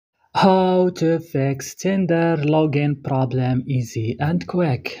How to fix Tinder login problem easy and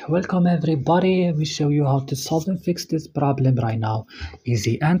quick. Welcome everybody. We show you how to solve and fix this problem right now.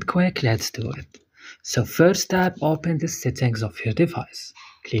 Easy and quick. Let's do it. So first step, open the settings of your device.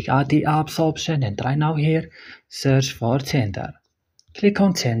 Click at the apps option and right now here, search for Tinder. Click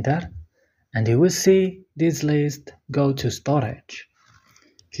on Tinder and you will see this list. Go to storage.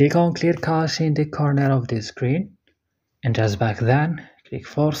 Click on clear cache in the corner of the screen. And just back then, click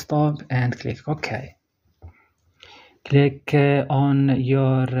force stop and click OK. Click on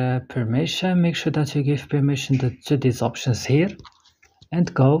your permission. Make sure that you give permission to these options here.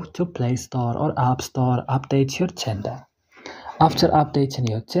 And go to Play Store or App Store. Update your Tinder. After updating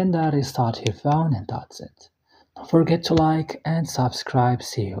your Tinder, restart your phone and that's it. Don't forget to like and subscribe.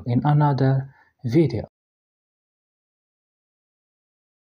 See you in another video.